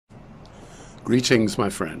Greetings, my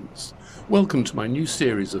friends. Welcome to my new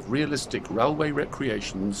series of realistic railway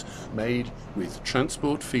recreations made with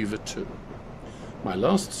Transport Fever 2. My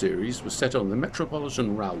last series was set on the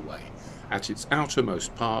Metropolitan Railway at its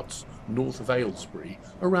outermost parts north of Aylesbury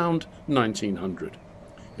around 1900.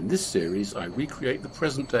 In this series I recreate the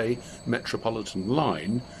present-day Metropolitan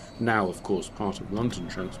Line, now of course part of London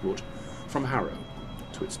Transport, from Harrow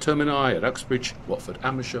to its termini at Uxbridge, Watford,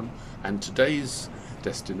 Amersham, and today's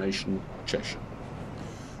destination, Chesham.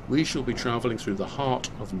 We shall be travelling through the heart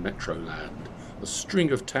of Metroland, a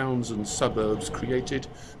string of towns and suburbs created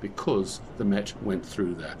because the Met went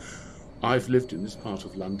through there. I've lived in this part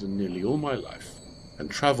of London nearly all my life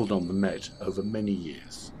and travelled on the Met over many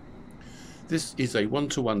years. This is a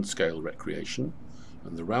one-to-one scale recreation,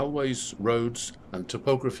 and the railways, roads and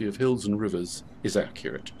topography of hills and rivers is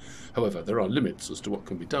accurate. However, there are limits as to what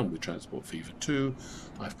can be done with Transport Fever 2.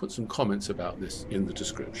 I've put some comments about this in the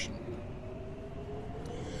description.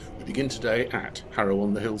 We begin today at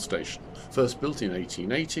Harrow-on-the-Hill station, first built in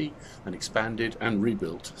 1880 and expanded and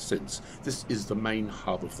rebuilt since. This is the main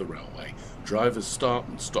hub of the railway. Drivers start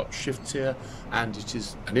and stop shifts here, and it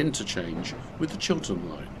is an interchange with the Chiltern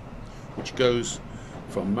Line, which goes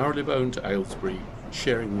from Marylebone to Aylesbury,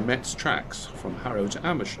 sharing the Met's tracks from Harrow to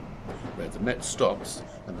Amersham, where the Met stops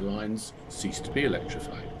and the lines cease to be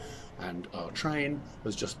electrified. And our train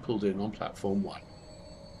has just pulled in on platform 1.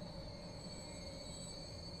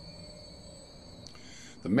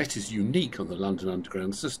 The Met is unique on the London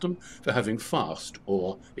Underground system for having fast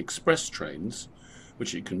or express trains,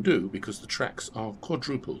 which it can do because the tracks are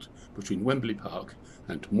quadrupled between Wembley Park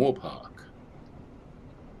and Moor Park.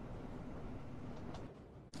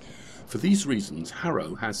 For these reasons,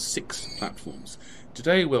 Harrow has 6 platforms.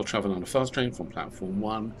 Today we'll travel on a fast train from platform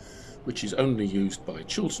 1, which is only used by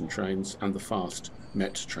Chiltern trains and the fast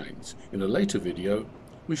Met trains. In a later video,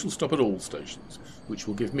 we shall stop at all stations, which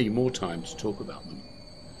will give me more time to talk about them.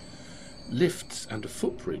 Lifts and a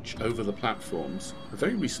footbridge over the platforms have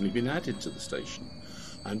very recently been added to the station,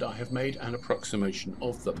 and I have made an approximation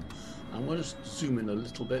of them. I'm going to zoom in a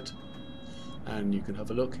little bit, and you can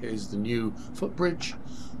have a look. Here's the new footbridge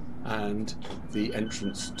and the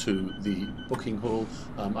entrance to the booking hall.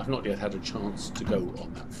 I've not yet had a chance to go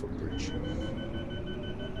on that footbridge.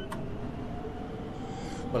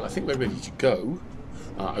 Well, I think we're ready to go.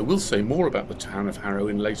 I will say more about the town of Harrow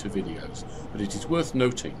in later videos, but it is worth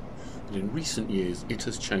noting that in recent years it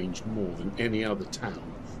has changed more than any other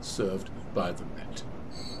town served by the Met.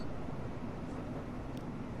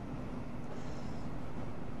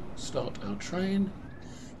 Start our train,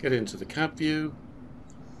 get into the cab view,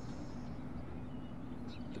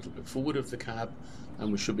 a little bit forward of the cab,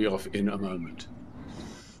 and we should be off in a moment.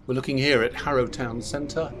 We're looking here at Harrow Town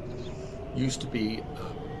Centre. Used to be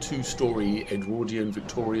 2-storey Edwardian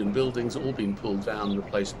Victorian buildings, all been pulled down and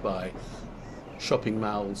replaced by shopping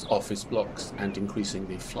malls, office blocks, and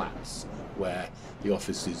increasingly flats where the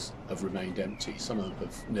offices have remained empty. Some of them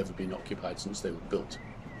have never been occupied since they were built.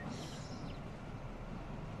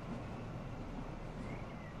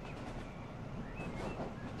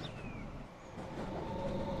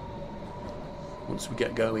 Once we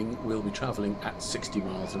get going, we'll be travelling at 60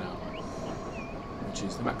 miles an hour, which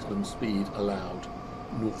is the maximum speed allowed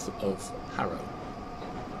north of Harrow.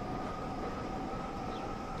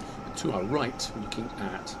 To our right, we're looking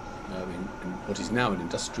at in what is now an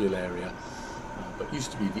industrial area, but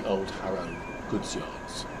used to be the old Harrow goods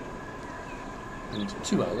yards. And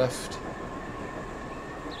to our left,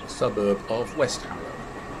 the suburb of West Harrow,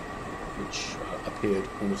 which appeared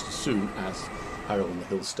almost as soon as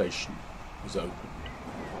Harrow-on-the-Hill station was opened.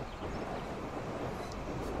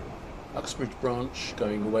 Uxbridge branch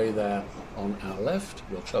going away there on our left.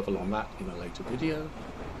 We'll travel on that in a later video.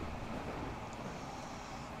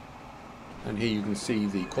 And here you can see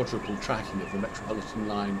the quadruple tracking of the Metropolitan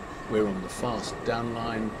Line. We're on the fast down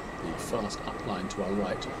line, the fast up line to our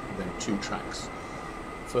right, and then 2 tracks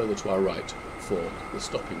further to our right for the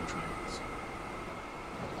stopping trains.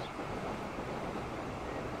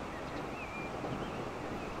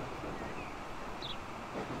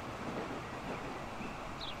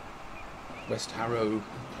 West Harrow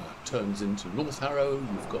turns into North Harrow.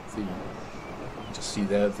 You've got the, you just see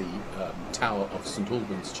there, the tower of St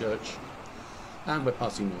Albans Church, and we're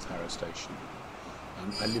passing North Harrow station.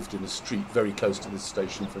 I lived in a street very close to this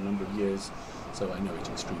station for a number of years, so I know it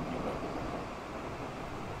extremely well.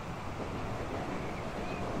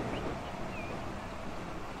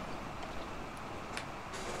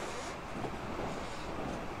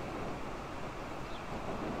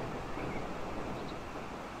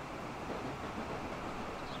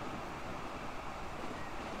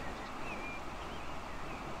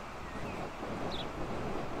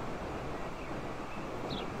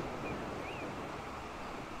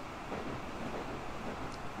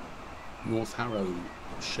 North Harrow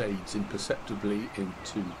shades imperceptibly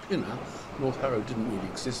into Pinner. North Harrow didn't really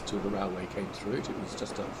exist till the railway came through it. It was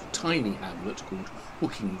just a tiny hamlet called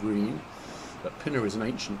Hooking Green. But Pinner is an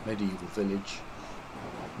ancient medieval village.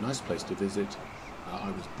 Nice place to visit.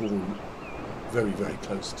 I was born very, very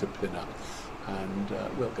close to Pinner. And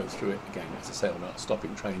we'll go through it again, as I say, on a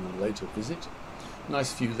stopping train on the way to visit.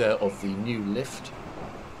 Nice view there of the new lift.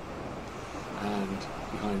 And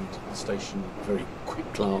behind the station, a very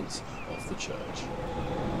quick glance of the church.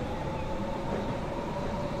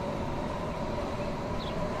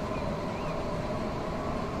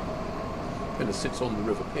 Pinner sits on the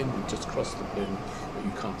River Pin. We've just crossed the Pin, but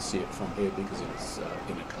you can't see it from here because it's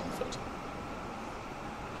in a culvert.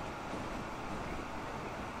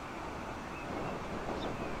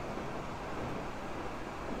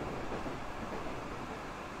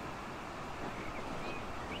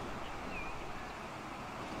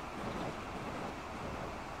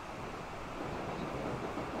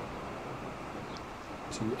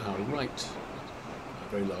 To our right, a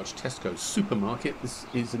very large Tesco supermarket. This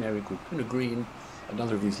is an area called Pinner Green,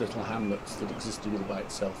 another of these little hamlets that existed all by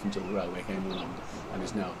itself until the railway came along and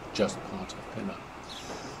is now just part of Pinner.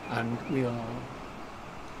 And we are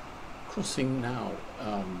crossing now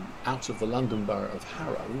out of the London Borough of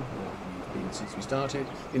Harrow, where we've been since we started,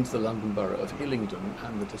 into the London Borough of Hillingdon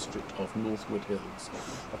and the district of Northwood Hills,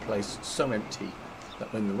 a place so empty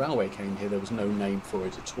that when the railway came here there was no name for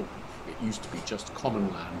it at all. It used to be just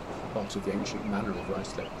common land, part of the ancient manor of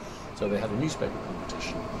Ruislip. So they had a newspaper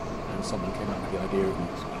competition and someone came up with the idea of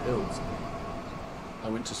Northwood Hills. I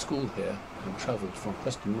went to school here and travelled from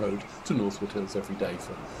Preston Road to Northwood Hills every day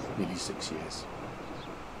for nearly 6 years.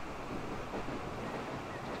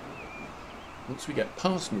 Once we get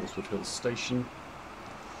past Northwood Hills station,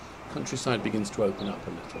 countryside begins to open up a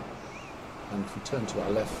little. And if we turn to our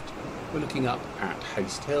left, we're looking up at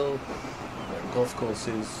Haste Hill. There are golf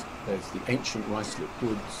courses. There's the ancient Ruislip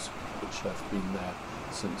Woods, which have been there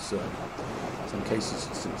since, some cases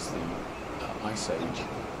since the Ice Age.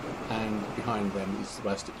 And behind them is the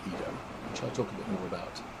Ruislip Lido, which I'll talk a bit more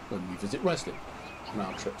about when we visit Ruislip on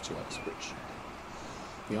our trip to Uxbridge.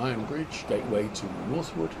 The Iron Bridge, gateway to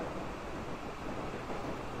Northwood.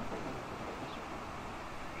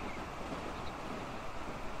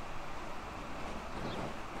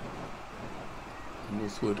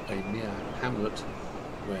 Northwood, a mere hamlet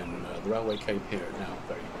when the railway came here, now a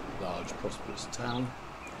very large, prosperous town.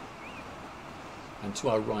 And to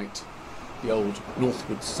our right, the old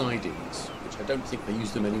Northwood sidings, which I don't think they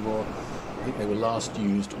use them anymore. I think they were last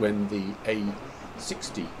used when the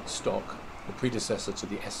A60 stock, the predecessor to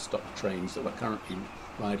the S stock trains that we're currently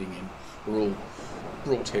riding in, were all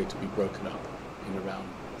brought here to be broken up in around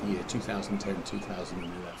the year 2010-2011.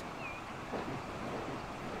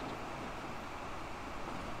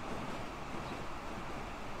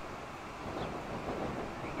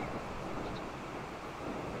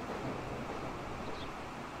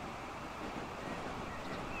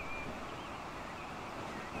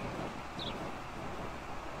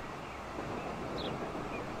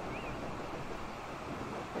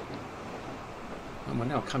 And we're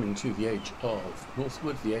now coming to the edge of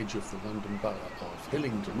Northwood, the edge of the London Borough of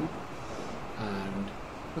Hillingdon, and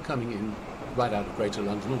we're coming in right out of Greater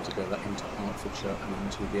London altogether into Hertfordshire and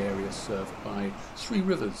into the area served by Three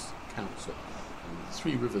Rivers Council. And the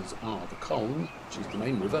Three Rivers are the Colne, which is the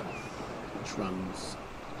main river, which runs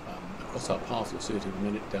across our path, you'll see it in a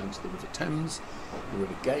minute, down to the River Thames, the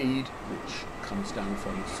River Gade, which comes down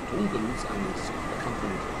from St Albans and is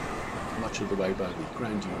accompanied much of the way by the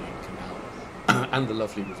Grand Union Canal, and the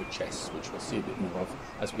lovely River Chess, which we'll see a bit more of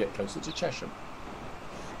as we get closer to Chesham.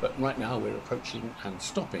 But right now we're approaching and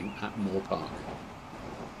stopping at Moor Park.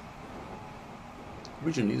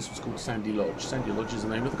 Originally this was called Sandy Lodge. Sandy Lodge is the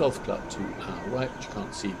name of the golf club to our right, which you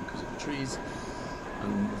can't see because of the trees.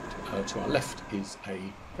 And to our left is a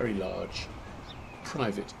very large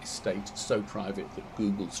private estate, so private that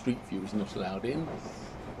Google Street View is not allowed in.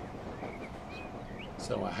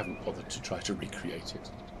 So I haven't bothered to try to recreate it.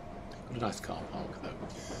 Got a nice car park though,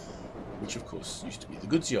 which of course used to be the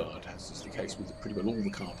goods yard, as is the case with pretty well all the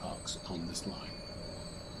car parks on this line.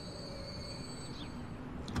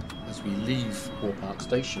 As we leave Moor Park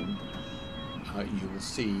Station, you will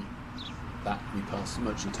see that we pass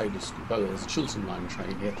Merchant Taylor's School. By the way, there's a Chiltern Line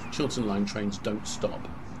train here. Chiltern Line trains don't stop.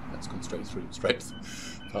 That's gone straight through, straight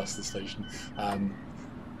past the station.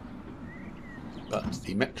 But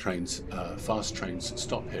the Met trains, fast trains,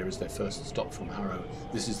 stop here as their first stop from Harrow.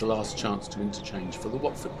 This is the last chance to interchange for the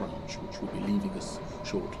Watford branch, which will be leaving us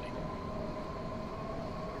shortly.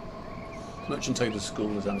 Merchant Taylors'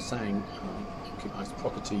 School, as I was saying, occupies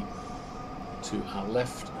property to our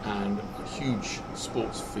left and huge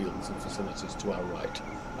sports fields and facilities to our right.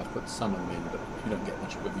 I've put some of them in, but you don't get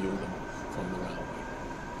much of a view of them from the railway.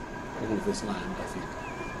 All of this land, I think,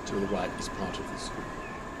 to the right is part of the school.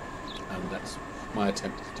 And that's my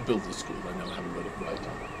attempt to build the school. I know I haven't got it right.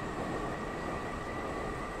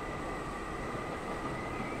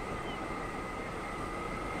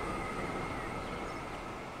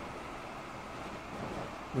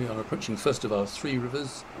 We are approaching the first of our three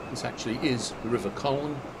rivers. This actually is the River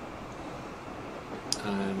Colne,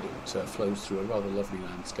 and it flows through a rather lovely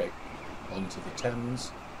landscape onto the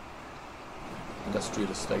Thames. Industrial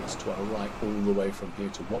estates to our right, all the way from here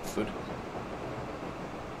to Watford.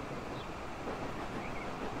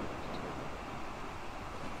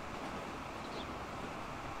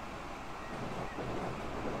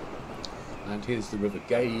 And here's the River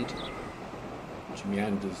Gade, which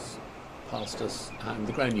meanders past us, and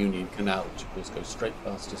the Grand Union Canal, which of course goes straight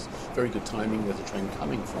past us. Very good timing, there's a train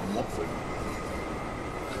coming from Watford,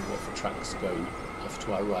 and Watford tracks go off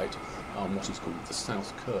to our right on what is called the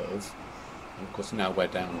South Curve, and of course now we're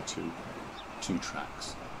down to 2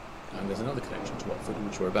 tracks. And there's another connection to Watford,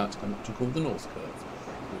 which we're about to come up to, called the North Curve,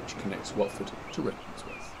 which connects Watford to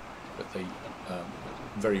Rickmansworth, but they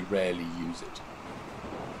very rarely use it.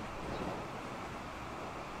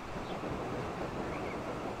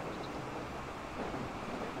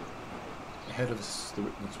 Ahead of us, the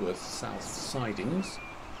Rickmansworth South sidings.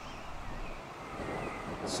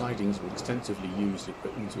 The sidings were extensively used at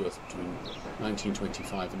Rickmansworth between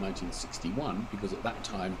 1925 and 1961 because at that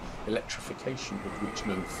time electrification had reached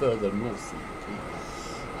no further north than Ricky,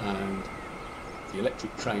 and the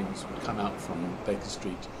electric trains would come out from Baker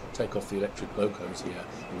Street, take off the electric locos here,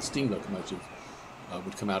 and the steam locomotive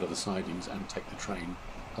would come out of the sidings and take the train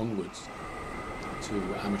onwards to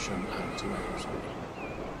Amersham and to Aylesbury,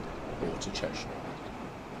 or to Chesham.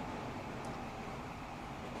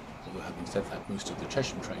 Although having said that, most of the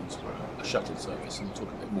Chesham trains were a shuttle service, and we'll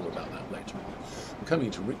talk a bit more about that later on. We're coming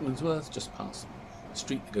into Rickmansworth, just past the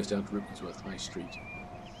street that goes down to Rickmansworth High Street.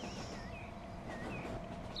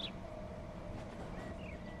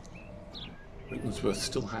 Rickmansworth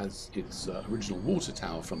still has its original water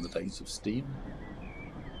tower from the days of steam.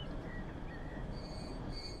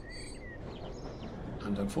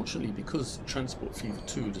 And unfortunately, because Transport Fever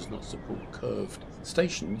 2 does not support curved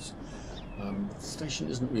stations, the station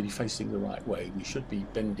isn't really facing the right way. We should be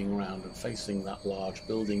bending around and facing that large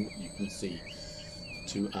building that you can see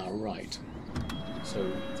to our right.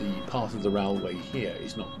 So the path of the railway here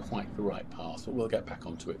is not quite the right path, but we'll get back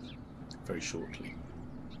onto it very shortly.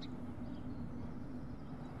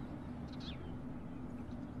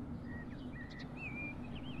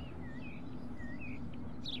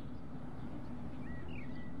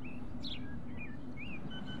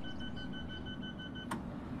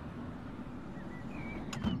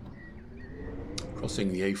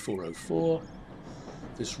 Crossing the A404,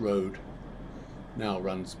 this road now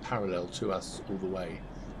runs parallel to us all the way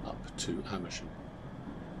up to Amersham.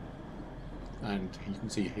 And you can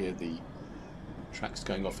see here the tracks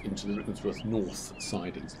going off into the Rickmansworth North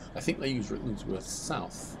sidings. I think they use Rickmansworth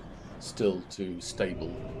South still to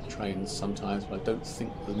stable trains sometimes, but I don't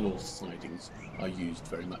think the North sidings are used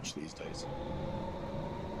very much these days.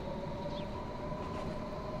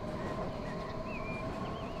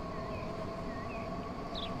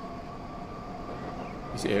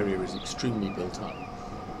 This area is extremely built up,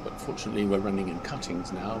 but fortunately we're running in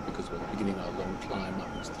cuttings now because we're beginning our long climb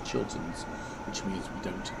up into the Chilterns, which means we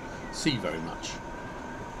don't see very much.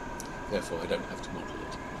 Therefore I don't have to model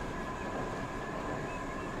it.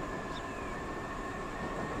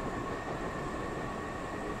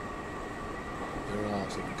 There are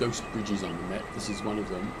sort of ghost bridges on the Met. This is one of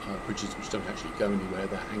them, bridges which don't actually go anywhere.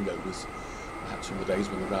 They're hangovers, perhaps from the days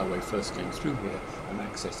when the railway first came through here and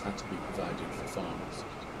access had to be provided for farmers.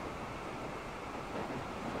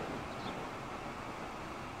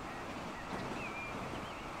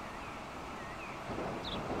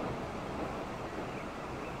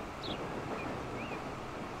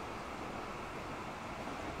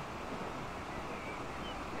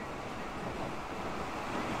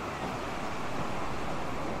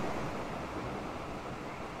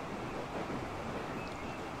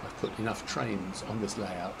 Put enough trains on this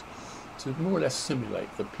layout to more or less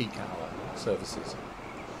simulate the peak hour services.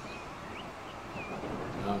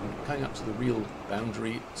 Coming up to the real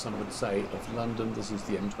boundary, some would say, of London, this is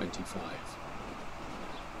the M25.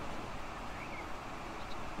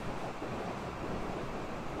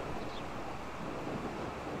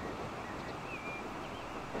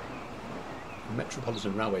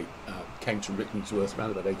 Metropolitan Railway came to Rickmansworth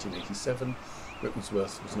around about 1887.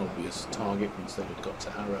 Rickmansworth was an obvious target once they had got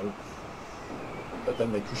to Harrow, but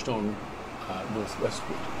then they pushed on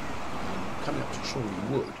northwestward, coming up to Chorley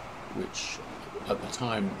Wood, which at the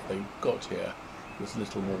time they got here was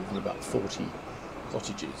little more than about 40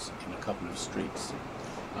 cottages in a couple of streets.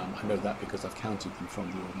 I know that because I've counted them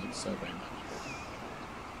from the Ordnance Survey map.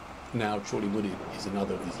 Now Chorley Wood is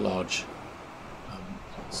another of these large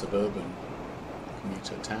suburban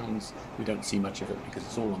commuter towns. We don't see much of it because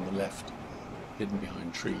it's all on the left, hidden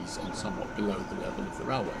behind trees and somewhat below the level of the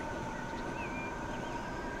railway.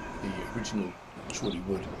 The original Chorley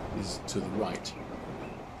Wood is to the right.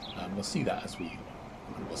 We'll see that as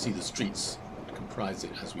we'll see the streets that comprise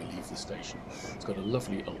it as we leave the station. It's got a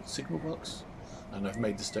lovely old signal box, and I've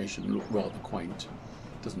made the station look rather quaint.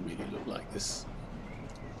 It doesn't really look like this.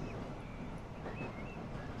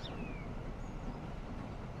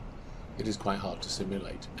 It is quite hard to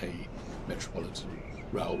simulate a Metropolitan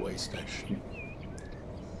Railway station.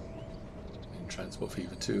 In Transport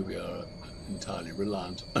Fever 2 we are entirely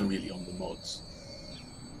reliant really on the mods.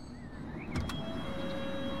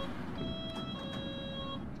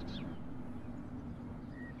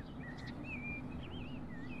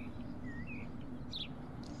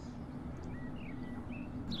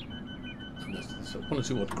 And there's one or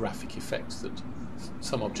two odd graphic effects that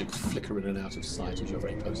some objects flicker in and out of sight as you're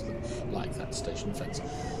very close to them, like that station fence.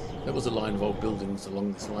 There was a line of old buildings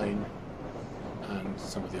along this lane, and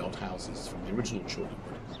some of the old houses from the original Chorley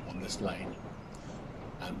Wood on this lane,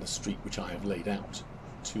 and the street which I have laid out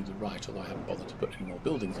to the right, although I haven't bothered to put any more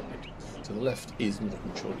buildings on it. To the left is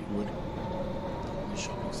modern Chorley Wood, the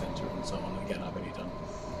shopping centre and so on. Again, I've only done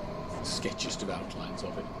the sketchiest of outlines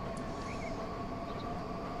of it.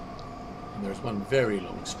 And there's one very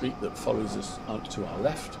long street that follows us out to our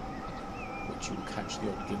left, which you will catch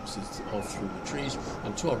the odd glimpses of through the trees,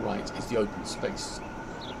 and to our right is the open space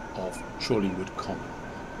of Chorley Wood Common.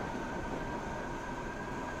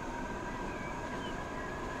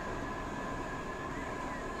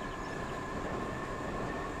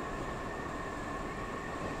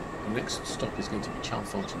 The next stop is going to be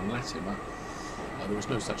Chalfont and Latimer. There is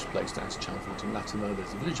no such place as Chalfont and Latimer.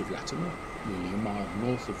 There's a village of Latimer, nearly a mile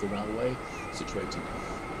north of the railway, situated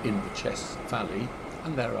in the Chess Valley,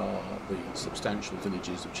 and there are the substantial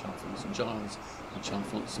villages of Chalfont St Giles and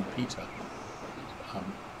Chalfont St Peter,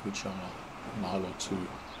 which are a mile or two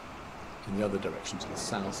in the other direction to the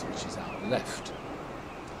south, which is our left.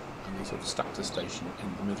 And they sort of stuck the station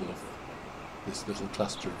in the middle of this little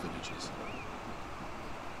cluster of villages.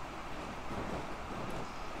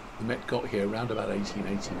 The Met got here around about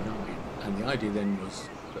 1889, and the idea then was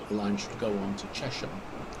that the line should go on to Chesham,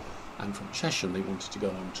 and from Chesham they wanted to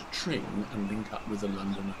go on to Tring and link up with the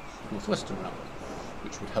London North Western Railway,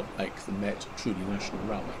 which would help make the Met a truly national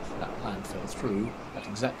railway. That plan fell through. At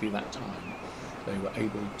exactly that time they were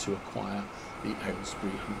able to acquire the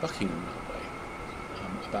Aylesbury and Buckingham Railway,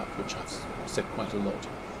 about which I've said quite a lot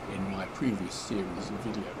in my previous series of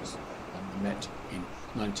videos on the Met in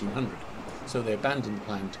 1900. So they abandoned the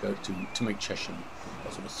plan to go to make Chesham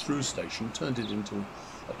a sort of through station, turned it into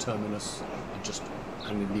a terminus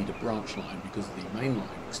and indeed a branch line, because the main line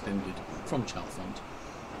extended from Chalfont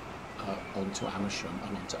onto Amersham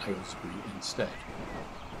and onto Aylesbury instead.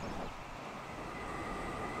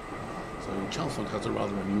 So Chalfont has a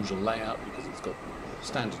rather unusual layout because it's got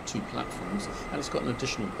standard 2 platforms, and it's got an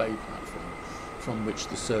additional bay platform from which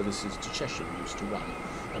the services to Chesham used to run,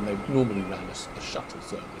 and they normally ran a shuttle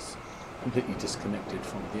service, completely disconnected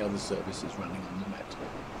from the other services running on the Met.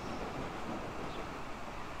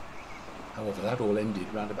 However, that all ended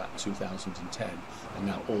around about 2010, and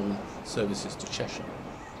now all services to Chesham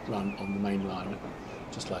run on the main line,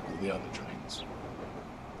 just like all the other trains.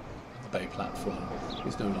 The bay platform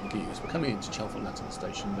is no longer used. We're coming into Chalfont Latimer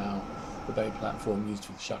station now. The bay platform used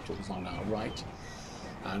for the shuttle is on our right,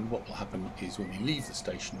 and what will happen is when we leave the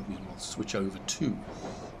station we will switch over to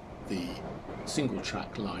the single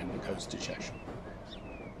track line that goes to Chesham.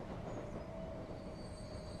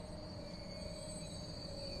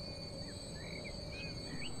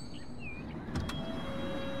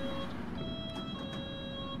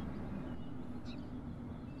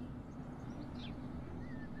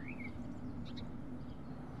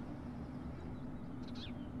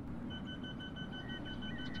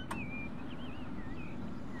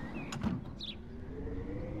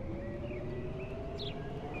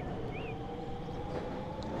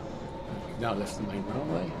 Now left the main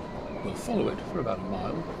railway. We'll follow it for about a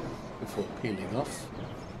mile before peeling off.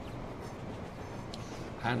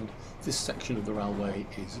 And this section of the railway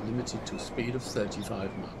is limited to a speed of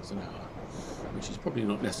 35 miles an hour. which is probably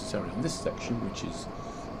not necessary on this section, which is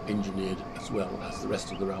engineered as well as the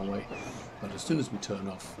rest of the railway. But as soon as we turn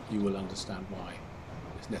off, you will understand why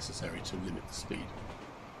it's necessary to limit the speed.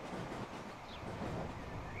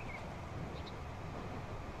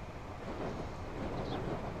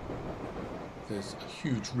 There's a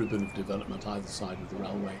huge ribbon of development either side of the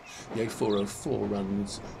railway. The A404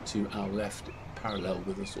 runs to our left, parallel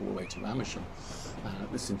with us all the way to Amersham.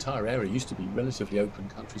 This entire area used to be relatively open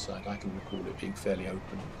countryside. I can recall it being fairly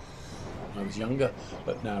open when I was younger,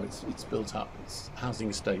 but now it's built up. It's housing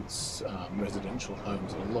estates, residential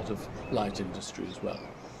homes, and a lot of light industry as well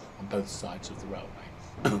on both sides of the railway.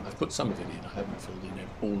 I've put some of it in, I haven't filled in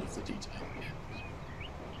all of the detail yet.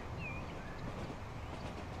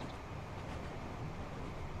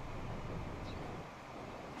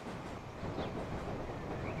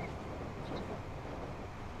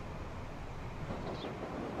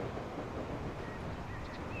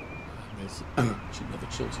 There's another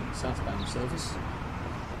Chiltern southbound service.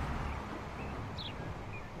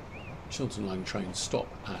 Chiltern Line trains stop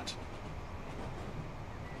at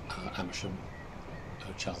Amersham,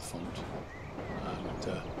 Chalfont,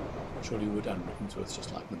 and Chorleywood and Rickmansworth,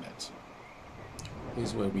 just like the Mets.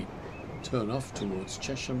 Here's where we turn off towards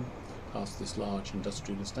Chesham, past this large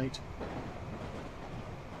industrial estate.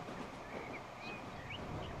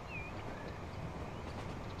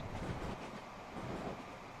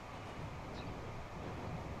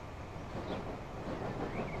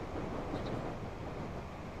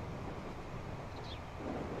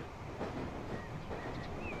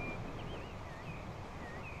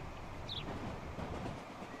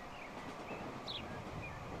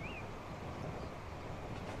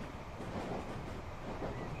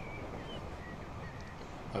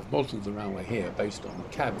 I've modelled the railway here based on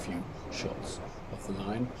cab view shots of the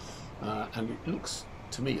line, and it looks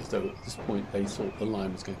to me as though at this point they thought the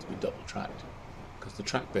line was going to be double tracked, because the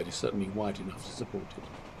track bed is certainly wide enough to support it.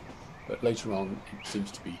 But later on it seems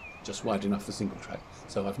to be just wide enough for single track,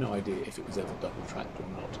 so I've no idea if it was ever double tracked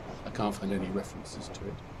or not. I can't find any references to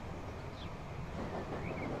it.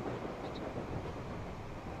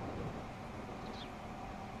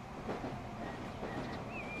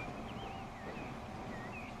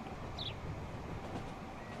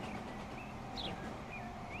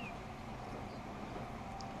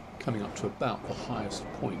 Coming up to about the highest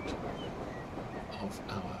point of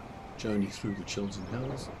our journey through the Chiltern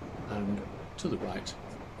Hills, and to the right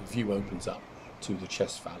the view opens up to the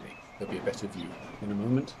Chess Valley. There'll be a better view in a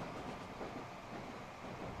moment.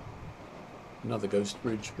 Another ghost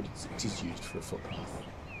bridge, but it is used for a footpath.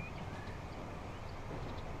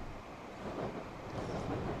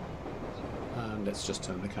 And let's just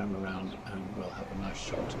turn the camera around and we'll have a nice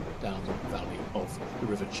shot down the valley of the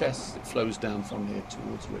River Chess. It flows down from here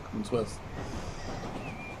towards Rickmansworth.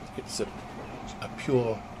 It's a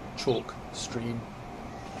pure chalk stream,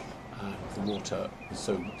 and the water is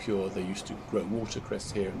so pure they used to grow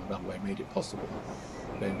watercress here, and the railway made it possible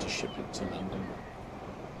then to ship it to London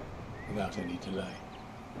without any delay.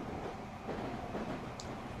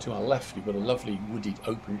 To our left you've got a lovely wooded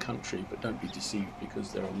open country, but don't be deceived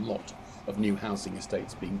because there are a lot of new housing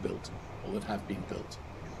estates being built, or that have been built,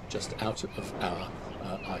 just out of our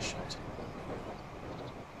eyeshot.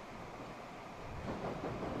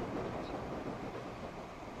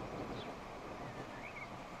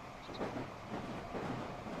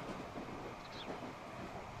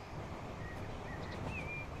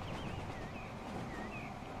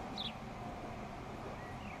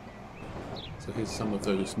 So here's some of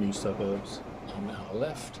those new suburbs on our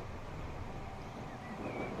left.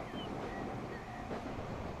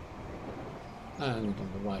 And on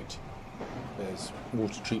the right there's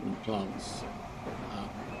water treatment plants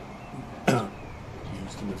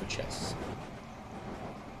used in River Chess.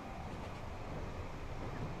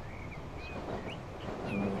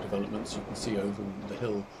 And more developments you can see over the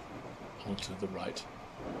hill onto the right.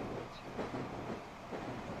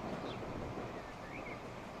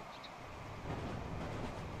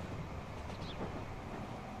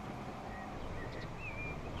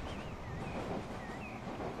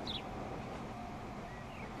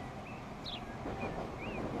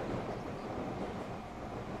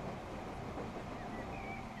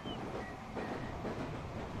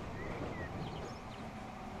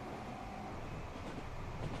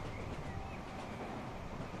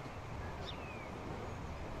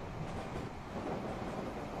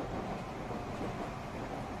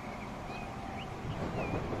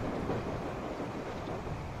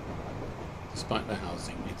 Despite the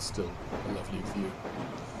housing, it's still a lovely view.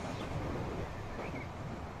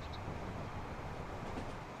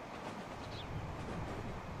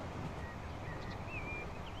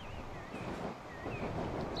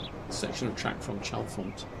 section of track from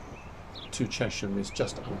Chalfont to Chesham is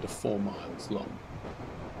just under 4 miles long.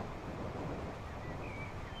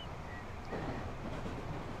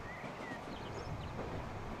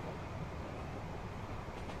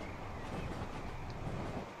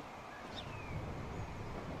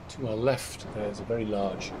 To our left there's a very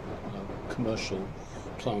large commercial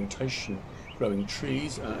plantation growing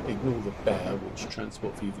trees. Ignore the bear, which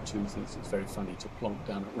Transport Fever 2 thinks it's very funny to plonk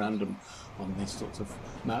down at random on these sorts of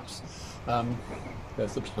maps.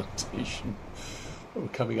 There's the plantation. We're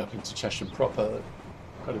coming up into Chesham proper,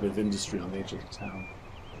 quite a bit of industry on the edge of the town.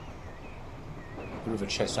 The River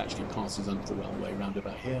Chess actually passes under the railway round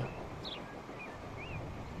about here.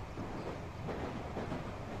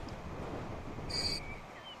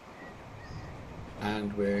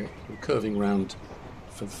 And we're curving round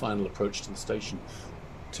for the final approach to the station.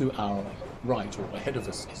 To our right, or ahead of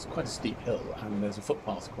us, is quite a steep hill, and there's a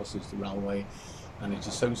footpath crosses the railway, and it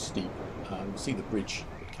is so steep. We'll see the bridge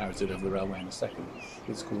that carries it over the railway in a second.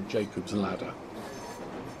 It's called Jacob's Ladder.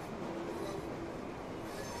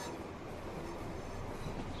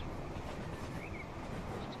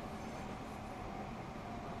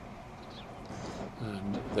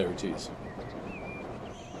 And there it is.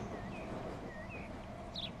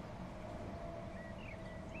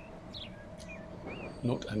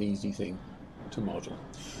 Not an easy thing to model.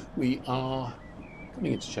 We are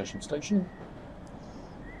coming into Chesham Station.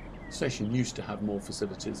 The station used to have more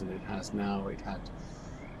facilities than it has now. It had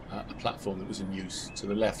a platform that was in use to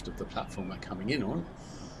the left of the platform we're coming in on,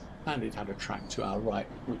 and it had a track to our right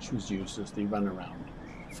which was used as the runaround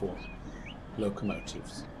for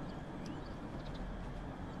locomotives.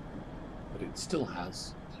 But it still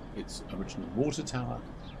has its original water tower,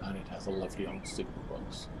 and it has a lovely old signal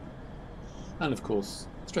box. And of course,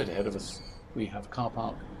 straight ahead of us, we have a car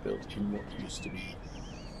park built in what used to be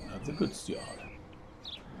the goods yard.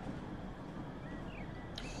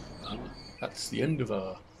 That's the end of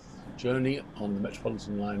our journey on the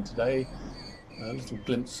Metropolitan Line today. A little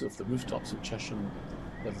glimpse of the rooftops of Chesham,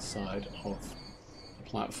 the other side of the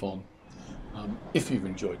platform. If you've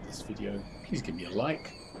enjoyed this video, please give me a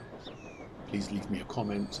like, please leave me a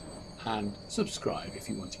comment, and subscribe if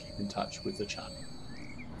you want to keep in touch with the channel.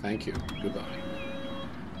 Thank you. Goodbye.